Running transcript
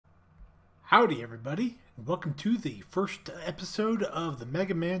Howdy everybody, and welcome to the first episode of the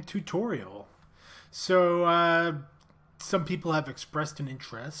Mega Man tutorial. Some people have expressed an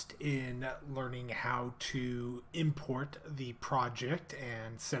interest in learning how to import the project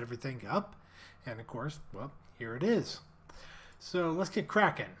and set everything up. And of course, well, here it is. So let's get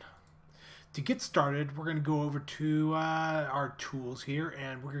cracking. To get started, we're going to go over to our tools here,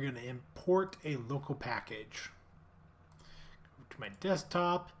 and we're going to import a local package. Go to my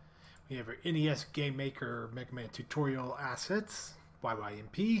desktop. We have our NES GameMaker Mega Man tutorial assets,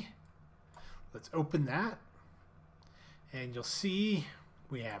 YYMP. Let's open that. And you'll see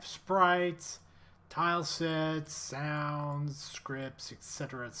we have sprites, tile sets, sounds, scripts,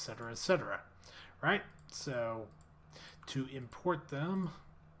 etc., etc., etc. Right? So to import them,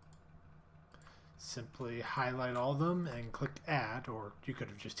 simply highlight all of them and click add, or you could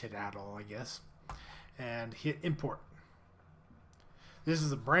have just hit add all, I guess, and hit import. This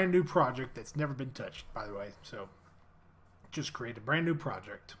is a brand new project that's never been touched, by the way, so just create a brand new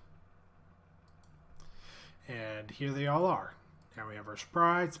project. And here they all are. Now we have our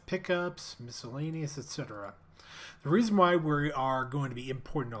sprites, pickups, miscellaneous, etc. The reason why we are going to be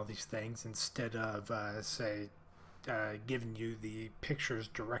importing all these things instead of, giving you the pictures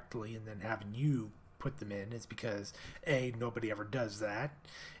directly and then having you put them in is because A, nobody ever does that,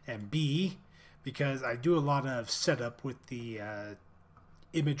 and B, because I do a lot of setup with the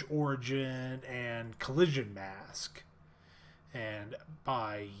image origin and collision mask, and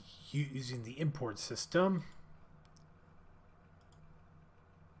by using the import system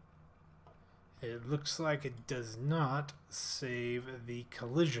it looks like it does not save the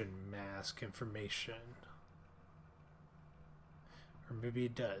collision mask information, or maybe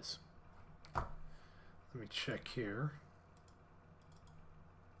it does. Let me check here.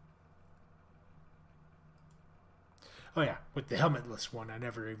 Oh yeah, with the helmetless one, I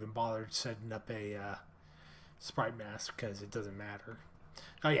never even bothered setting up a sprite mask because it doesn't matter.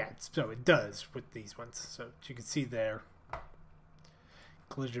 Oh yeah, so it does with these ones. So as you can see there,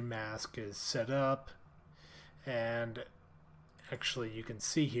 collision mask is set up, and actually you can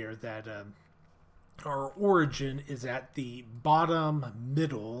see here that our origin is at the bottom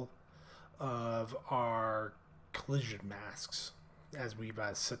middle of our collision masks as we've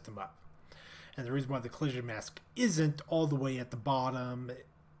set them up. And the reason why the collision mask isn't all the way at the bottom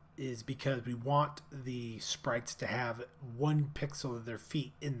is because we want the sprites to have 1 pixel of their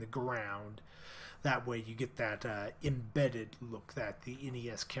feet in the ground. That way you get that embedded look that the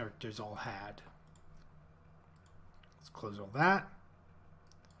NES characters all had. Let's close all that.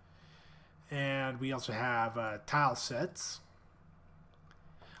 And we also have tile sets.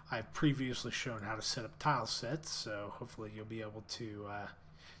 I've previously shown how to set up tile sets, so hopefully you'll be able to...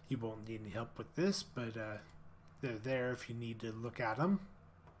 you won't need any help with this, but they're there if you need to look at them.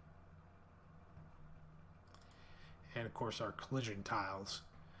 And of course our collision tiles.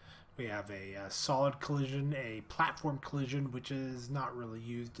 We have a solid collision, a platform collision, which is not really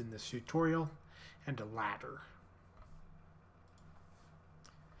used in this tutorial, and a ladder.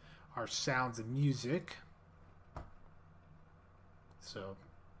 Our sounds and music. So...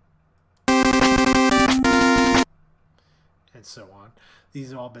 and so on.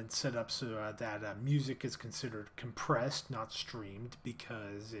 These have all been set up so that music is considered compressed, not streamed,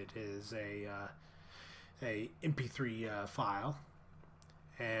 because it is a MP3 file.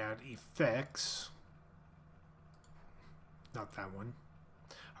 And effects, not that one,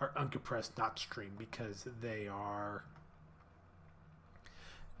 are uncompressed, not streamed, because they are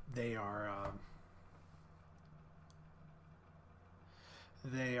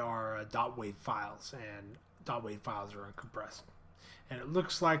dot wave files, and dot wave files are uncompressed. And it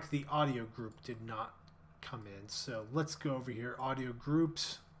looks like the audio group did not come in, so let's go over here, audio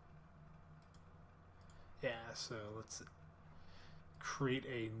groups. Yeah, so let's create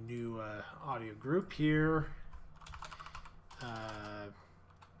a new audio group here. Let's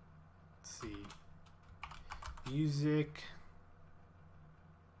see, music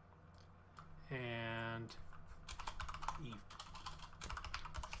and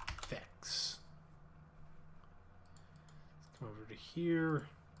effects. Over to here,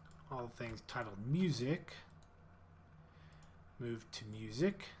 all the things titled music, move to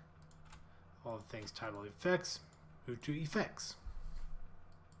music, all the things titled effects, move to effects.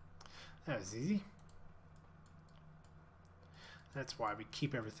 That was easy. That's why we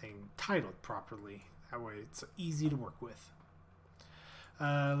keep everything titled properly. That way it's easy to work with.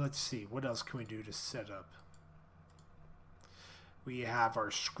 Let's see, what else can we do to set up? We have our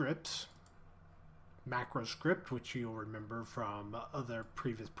scripts. Macro script, which you'll remember from other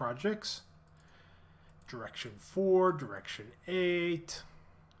previous projects. Direction 4, direction 8,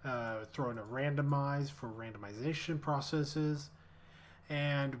 throw in a randomize for randomization processes.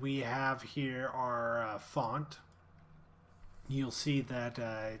 And we have here our font. You'll see that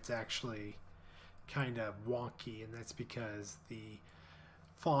it's actually kind of wonky, and that's because the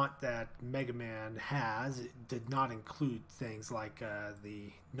font that Mega Man has did not include things like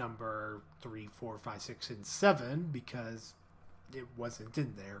the number 3, 4, 5, 6, and 7 because it wasn't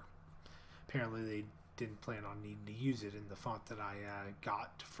in there. Apparently they didn't plan on needing to use it in the font that I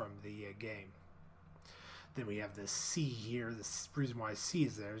got from the game. Then we have the C here. The reason why C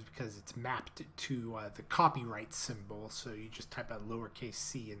is there is because it's mapped to the copyright symbol. So you just type out lowercase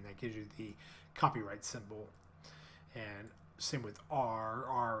c and that gives you the copyright symbol. And same with R.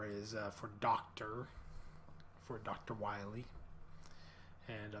 R is for Doctor Wily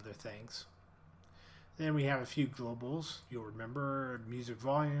and other things. Then we have a few globals. You'll remember music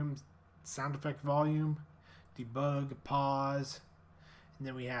volume, sound effect volume, debug, pause. And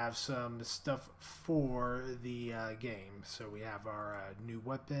then we have some stuff for the game. So we have our new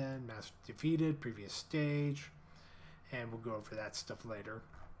weapon, master defeated, previous stage, and we'll go over that stuff later.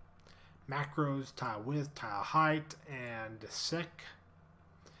 Macros, tile width, tile height, and sec.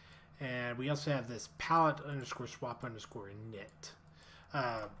 And we also have this palette underscore swap underscore init.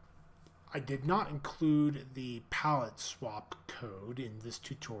 I did not include the palette swap code in this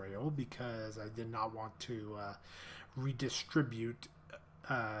tutorial because I did not want to redistribute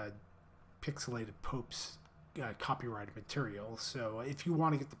Pixelated Pope's copyrighted material. So if you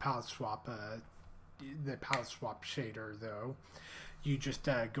want to get the palette swap shader, though, you just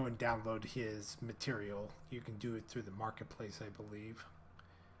go and download his material. You can do it through the marketplace, I believe.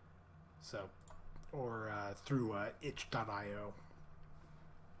 So, or through itch.io.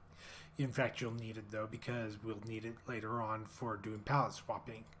 In fact, you'll need it though because we'll need it later on for doing palette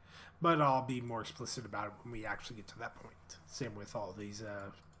swapping. But I'll be more explicit about it when we actually get to that point. Same with all these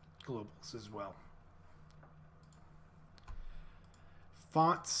globals as well.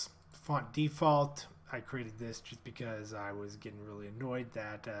 Fonts, font default. I created this just because I was getting really annoyed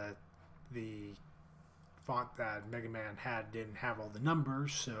that the font that Mega Man had didn't have all the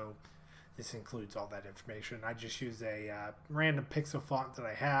numbers, so this includes all that information. I just use a random pixel font that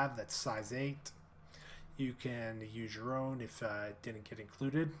I have that's size 8. You can use your own if it didn't get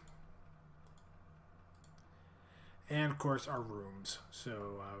included. And of course our rooms.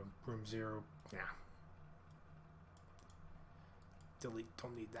 So room 0, yeah. Delete,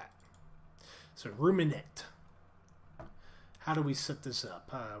 don't need that. So room init. How do we set this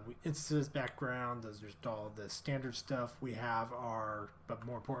up? We instance background, those are just all the standard stuff. We have our, but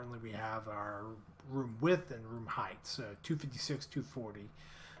more importantly, we have our room width and room height. So 256, 240.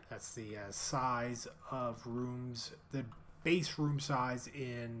 That's the size of rooms, the base room size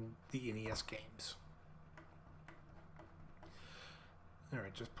in the NES games. All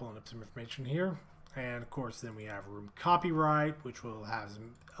right, just pulling up some information here. And of course, then we have room copyright, which will have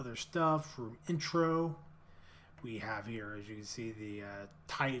some other stuff. Room intro. We have here, as you can see, the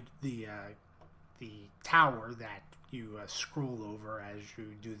tower that you scroll over as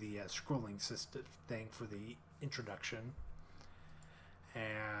you do the scrolling system thing for the introduction.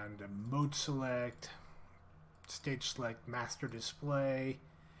 And mode select, stage select, master display,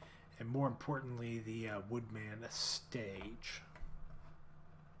 and more importantly, the Woodman stage.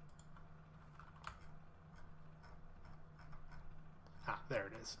 Ah, there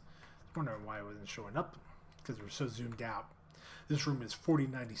it is. I was wondering why it wasn't showing up because we're so zoomed out. This room is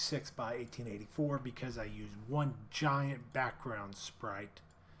 4096 by 1884 because I used one giant background sprite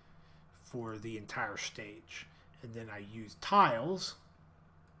for the entire stage. And then I used tiles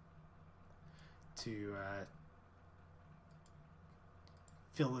to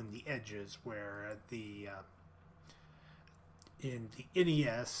fill in the edges where in the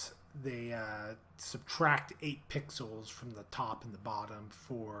NES they subtract 8 pixels from the top and the bottom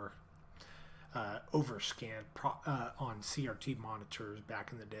for overscan on CRT monitors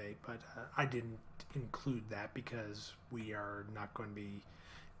back in the day, but I didn't include that because we are not going to be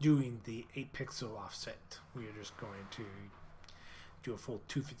doing the 8 pixel offset. We are just going to do a full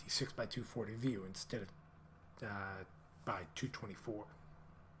 256 by 240 view instead of by 224.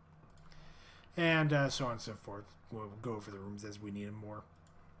 And so on and so forth. We'll go over the rooms as we need them more.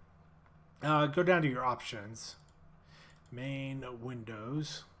 Go down to your options, main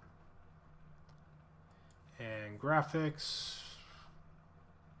windows, and graphics.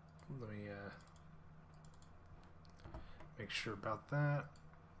 Let me make sure about that.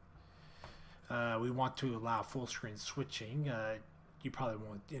 We want to allow full screen switching. You probably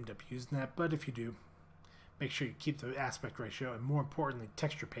won't end up using that, but if you do, make sure you keep the aspect ratio and more importantly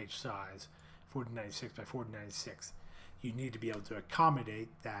texture page size 4096 by 4096. you need to be able to accommodate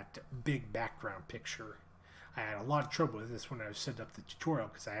that big background picture. I had a lot of trouble with this when I was setting up the tutorial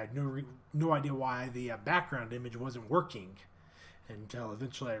because I had no idea why the background image wasn't working until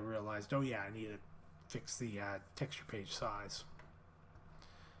eventually I realized, oh yeah, I need to fix the texture page size.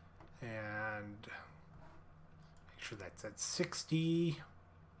 And make sure that's at 60.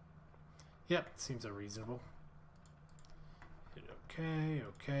 Yep, seems reasonable. Okay,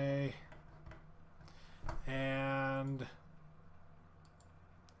 okay. And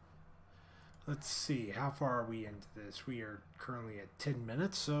let's see, how far are we into this? We are currently at 10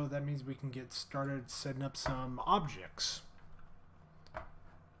 minutes, so that means we can get started setting up some objects.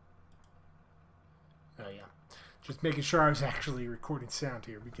 Oh yeah, just making sure I was actually recording sound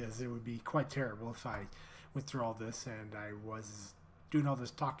here, because it would be quite terrible if I went through all this and I was doing all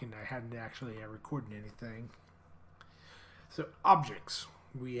this talking I hadn't actually recorded anything. So objects,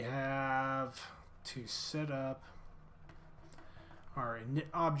 we have to set up our init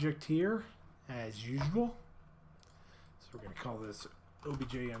object here as usual. So we're going to call this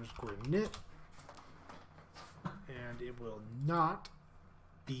obj_init, and it will not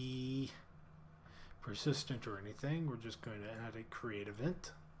be persistent or anything. We're just going to add a create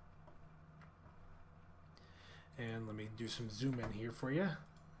event. And let me do some zoom in here for you.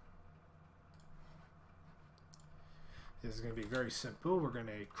 This is going to be very simple. We're going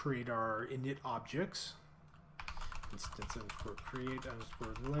to create our init objects. Instance underscore create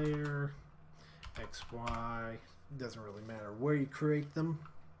underscore layer xy. Doesn't really matter where you create them.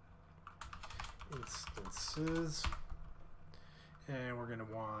 Instances. And we're going to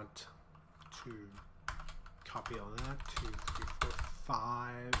want to copy all that. 2, 3, 4,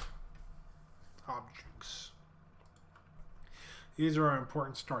 5 objects. These are our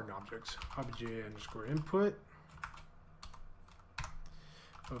important starting objects. Obj_input.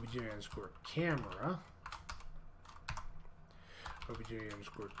 Obj_camera,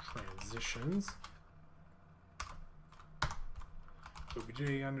 Obj_transitions,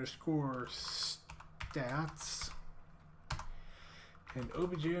 Obj_stats, and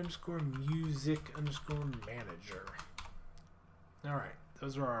Obj_music_manager. All right,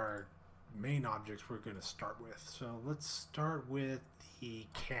 those are our main objects we're going to start with. So let's start with the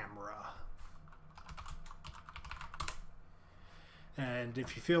camera. And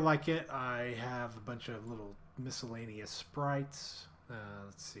if you feel like it, I have a bunch of little miscellaneous sprites.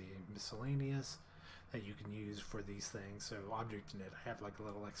 Let's see, miscellaneous that you can use for these things. So object init, I have like a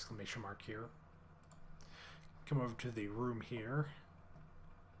little exclamation mark here. Come over to the room here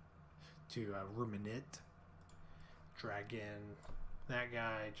to room init. Drag in that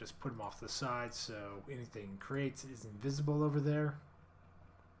guy, just put him off the side so anything creates is invisible over there.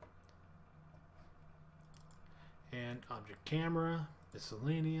 And object camera,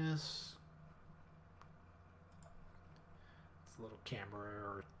 miscellaneous. It's a little camera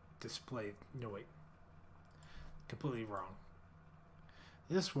or display. No, wait. Completely wrong.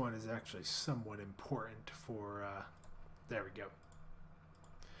 This one is actually somewhat important for, there we go.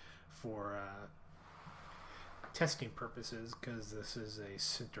 For testing purposes, because this is a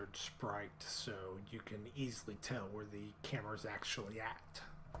centered sprite, so you can easily tell where the camera is actually at.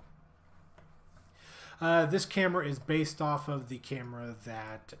 This camera is based off of the camera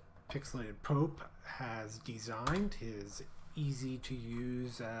that Pixelated Pope has designed, his easy to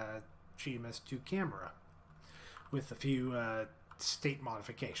use GMS2 camera with a few state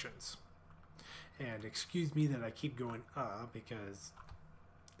modifications. And excuse me that I keep going because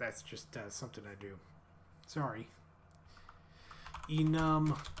that's just something I do. Sorry.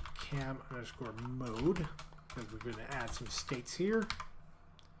 Enum cam underscore mode, because we're going to add some states here.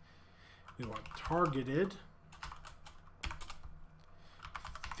 We want targeted,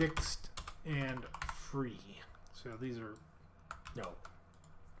 fixed, and free. So these are, no,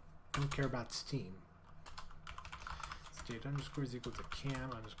 don't care about Steam. State underscore is equal to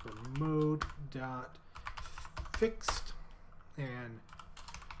cam underscore mode dot fixed, and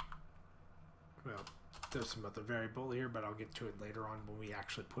well, there's some other variable here, but I'll get to it later on when we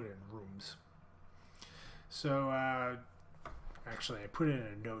actually put in rooms. So actually, I put in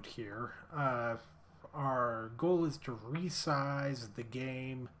a note here. Our goal is to resize the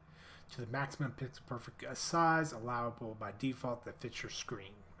game to the maximum pixel perfect size allowable by default that fits your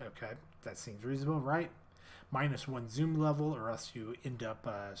screen. Okay, that seems reasonable, right? -1 zoom level, or else you end up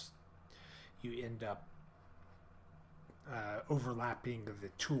overlapping the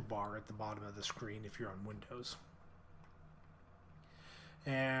toolbar at the bottom of the screen if you're on Windows.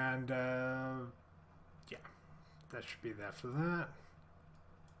 And yeah, that should be that for that.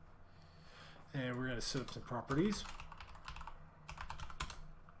 And we're going to set up some properties.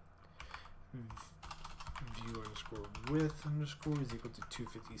 view underscore width underscore is equal to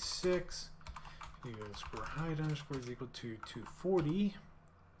 256. View underscore height underscore is equal to 240.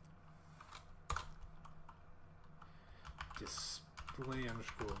 Display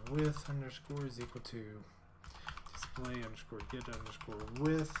underscore width underscore is equal to display underscore get underscore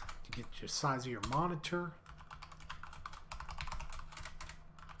width to get your size of your monitor.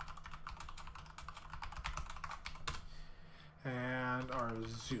 And our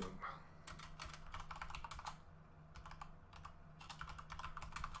zoom.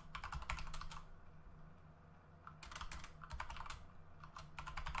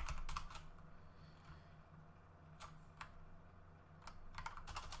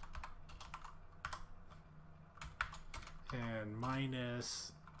 And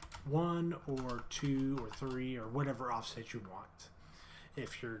 -1 or 2 or 3 or whatever offset you want.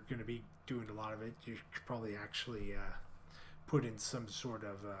 If you're going to be doing a lot of it, you could probably actually put in some sort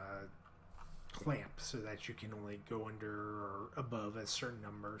of clamp so that you can only go under or above a certain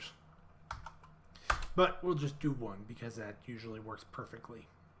numbers. But we'll just do 1 because that usually works perfectly.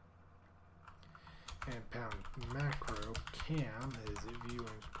 And pound macro cam is view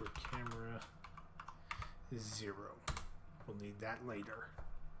underscore camera 0. We'll need that later.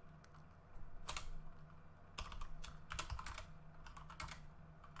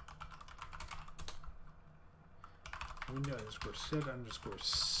 Window underscore set underscore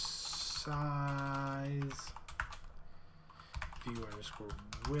size. View underscore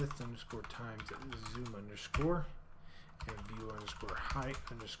width underscore times zoom underscore. And view underscore height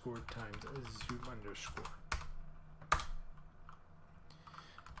underscore times zoom underscore.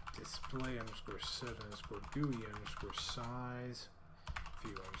 Display underscore set underscore GUI underscore size.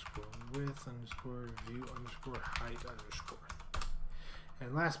 View underscore width underscore view underscore height underscore.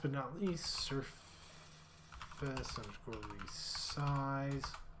 And last but not least, surface underscore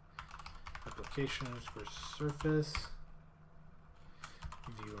resize. Application underscore surface.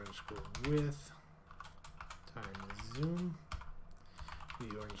 View underscore width times zoom.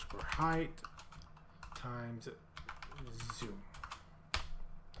 View underscore height times zoom.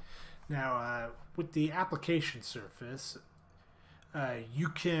 Now, with the application surface, you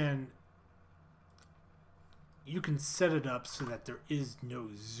can set it up so that there is no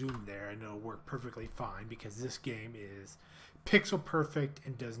zoom there, and it'll work perfectly fine because this game is pixel perfect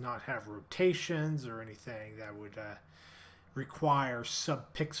and does not have rotations or anything that would require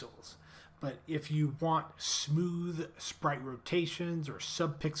sub-pixels. But if you want smooth sprite rotations or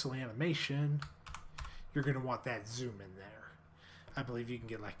sub-pixel animation, you're going to want that zoom in there. I believe you can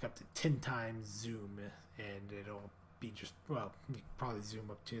get like up to 10 times zoom, and it'll be just, well, you can probably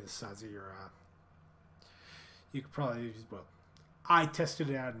zoom up to the size of your, you could probably, well, I tested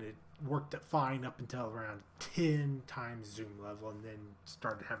it out and it worked fine up until around 10 times zoom level, and then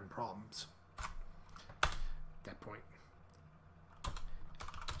started having problems at that point.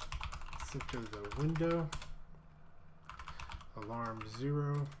 So to the window, alarm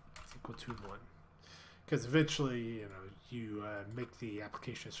 0 is equal to 1. Because eventually, you know, you make the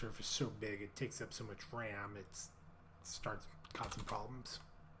application surface so big, it takes up so much RAM, it starts causing problems.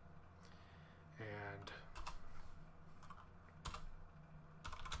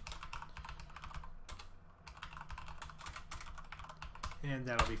 And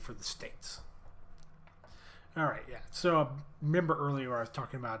that'll be for the states. All right, yeah. So remember earlier I was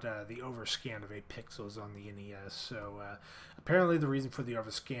talking about the overscan of 8 pixels on the NES. So apparently the reason for the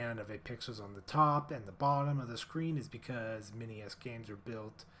overscan of 8 pixels on the top and the bottom of the screen is because NES games are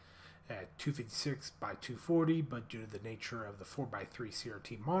built at 256 by 240, but due to the nature of the 4x3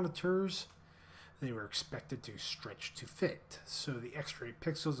 CRT monitors, they were expected to stretch to fit. So the extra 8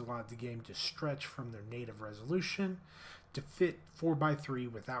 pixels allowed the game to stretch from their native resolution to fit 4x3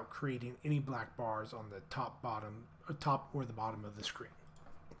 without creating any black bars on the top or the bottom of the screen.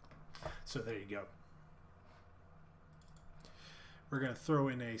 So there you go. We're going to throw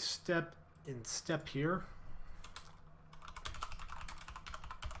in a step here.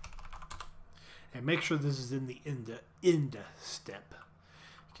 And make sure this is in the end step.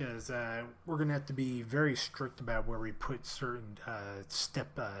 Because we're going to have to be very strict about where we put certain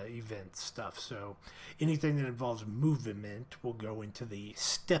step event stuff. So anything that involves movement will go into the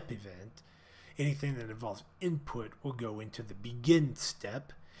step event. Anything that involves input will go into the begin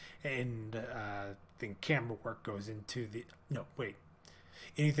step. And then camera work goes into the... No, wait.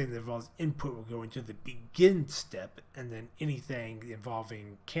 Anything that involves input will go into the begin step. And then anything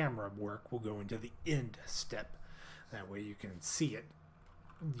involving camera work will go into the end step. That way you can see it.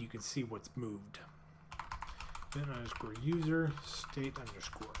 You can see what's moved. Then underscore user state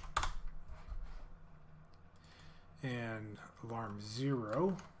underscore. And alarm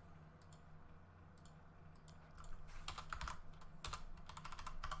 0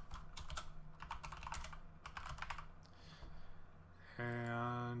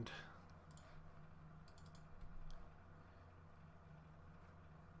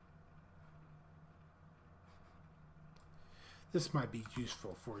 This might be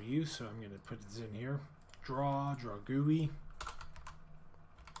useful for you, so I'm going to put this in here. Draw GUI.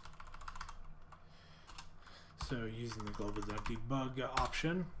 So using the global debug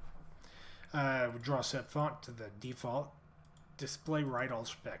option, draw set font to the default. Display write all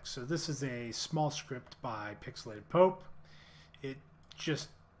specs. So this is a small script by Pixelated Pope. It just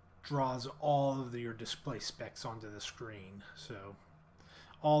draws all of your display specs onto the screen. So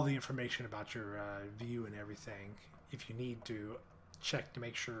all the information about your view and everything, if you need to check to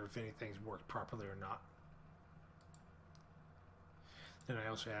make sure if anything's worked properly or not. Then I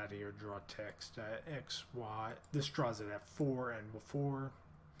also add here draw text X, Y. This draws it at 4 and before.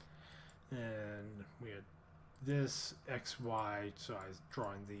 And we had this X, Y. So I was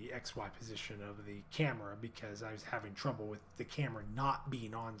drawing the X, Y position of the camera because I was having trouble with the camera not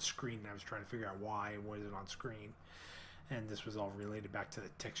being on screen. And I was trying to figure out why it wasn't on screen. And this was all related back to the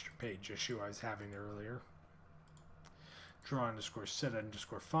texture page issue I was having earlier. Draw underscore set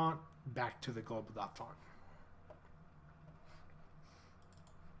underscore font back to the global dot font.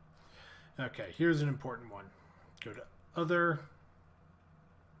 Okay, here's an important one. Go to Other,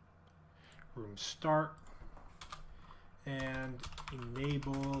 Room Start, and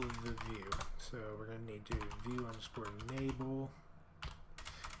enable the view. So we're going to need to view underscore enable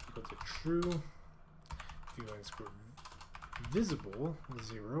equal to true, view underscore visible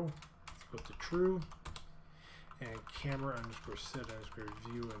 0 equal to true, and camera underscore set underscore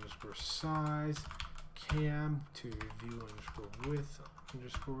view underscore size cam to view underscore width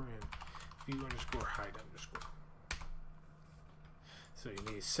underscore and view underscore height underscore. So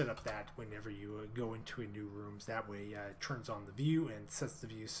you need to set up that whenever you go into a new room. That way it turns on the view and sets the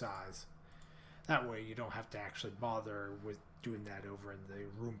view size. That way you don't have to actually bother with doing that over in the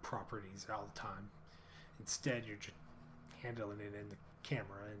room properties all the time. Instead, you're just handling it in the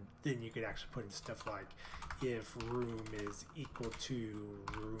camera, and then you could actually put in stuff like if room is equal to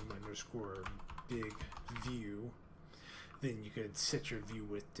room underscore big view, then you could set your view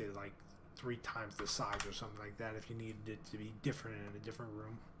width to like 3 times the size or something like that if you needed it to be different in a different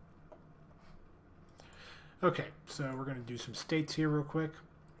room. Okay, so we're going to do some states here real quick.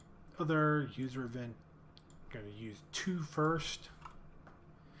 Other user event, going to use 2 first.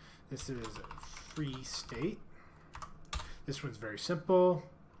 This is a free state. This one's very simple.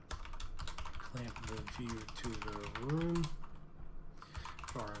 Clamp the view to the room.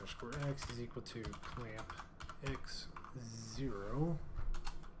 Var underscore x is equal to clamp x 0.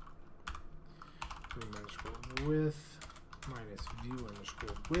 Room underscore width minus view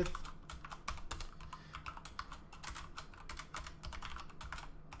underscore width.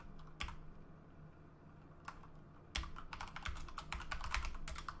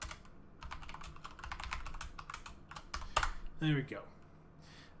 There we go.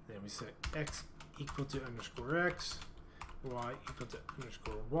 Then we set x equal to underscore x, y equal to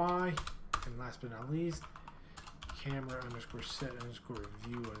underscore y, and last but not least, camera underscore set underscore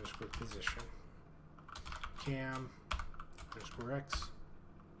view underscore position. Cam underscore x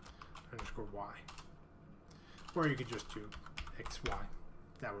underscore y. Or you could just do x, y.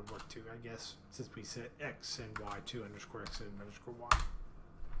 That would work too, I guess, since we set x and y to underscore x and underscore y.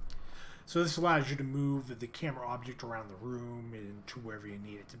 So this allows you to move the camera object around the room and to wherever you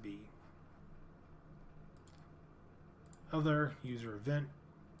need it to be. Other user event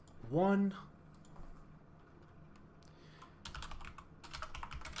 1.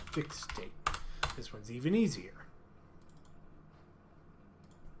 Fixed state. This one's even easier.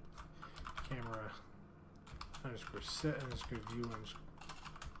 Camera underscore set underscore view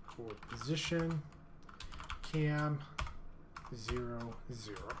underscore position. Cam 0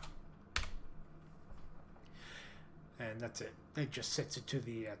 0. And that's it. It just sets it to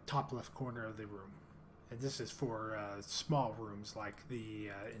the top left corner of the room. And this is for small rooms like the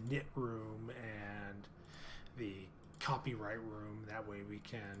knit room and the copyright room. That way we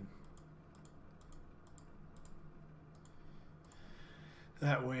can...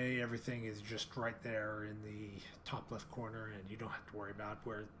 That way everything is just right there in the top left corner and you don't have to worry about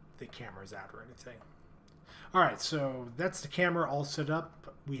where the camera's at or anything. Alright, so that's the camera all set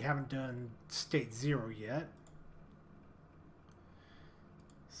up. We haven't done state 0 yet.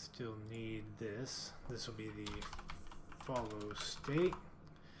 Still need this. This will be the follow state.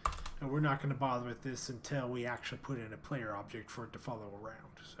 And we're not going to bother with this until we actually put in a player object for it to follow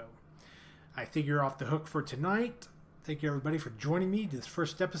around. So I think you're off the hook for tonight. Thank you everybody for joining me this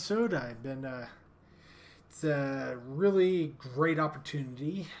first episode. I've been it's a really great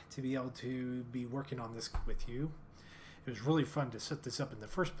opportunity to be able to be working on this with you. It was really fun to set this up in the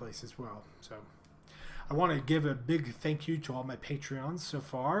first place as well. So I want to give a big thank you to all my Patreons so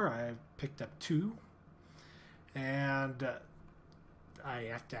far. I've picked up 2. And I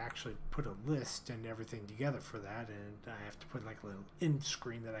have to actually put a list and everything together for that, and I have to put like a little end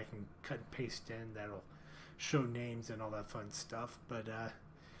screen that I can cut and paste in that'll show names and all that fun stuff. But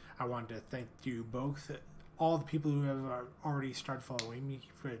I wanted to thank you both, all the people who have already started following me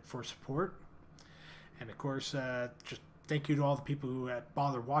for support, and of course just thank you to all the people who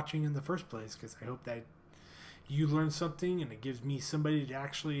bothered watching in the first place, because I hope that you learn something and it gives me somebody to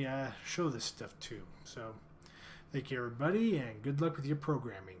actually show this stuff to. So thank you, everybody, and good luck with your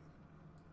programming.